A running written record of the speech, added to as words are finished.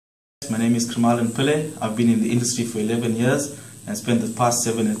my name is Kremalin Pillay. I've been in the industry for 11 years and spent the past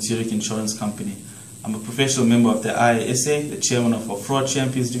 7 at Zurich Insurance Company. I'm a professional member of the IISA, the chairman of our Fraud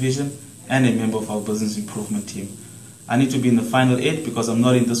Champions Division, and a member of our Business Improvement Team. I need to be in the final 8 because I'm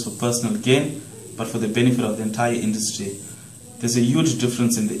not in this for personal gain, but for the benefit of the entire industry. There's a huge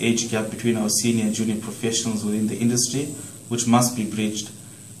difference in the age gap between our senior and junior professionals within the industry, which must be bridged.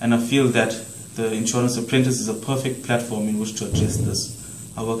 And I feel that the Insurance Apprentice is a perfect platform in which to address this.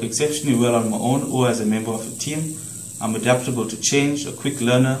 I work exceptionally well on my own or as a member of a team. I'm adaptable to change, a quick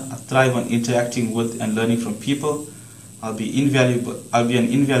learner. I thrive on interacting with and learning from people. I'll be an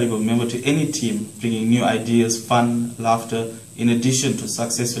invaluable member to any team, bringing new ideas, fun, laughter, in addition to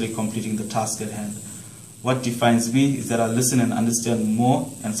successfully completing the task at hand. What defines me is that I listen and understand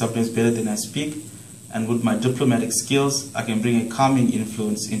more and sometimes better than I speak, and with my diplomatic skills, I can bring a calming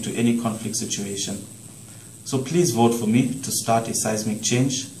influence into any conflict situation. So please vote for me to start a seismic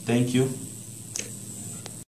change. Thank you.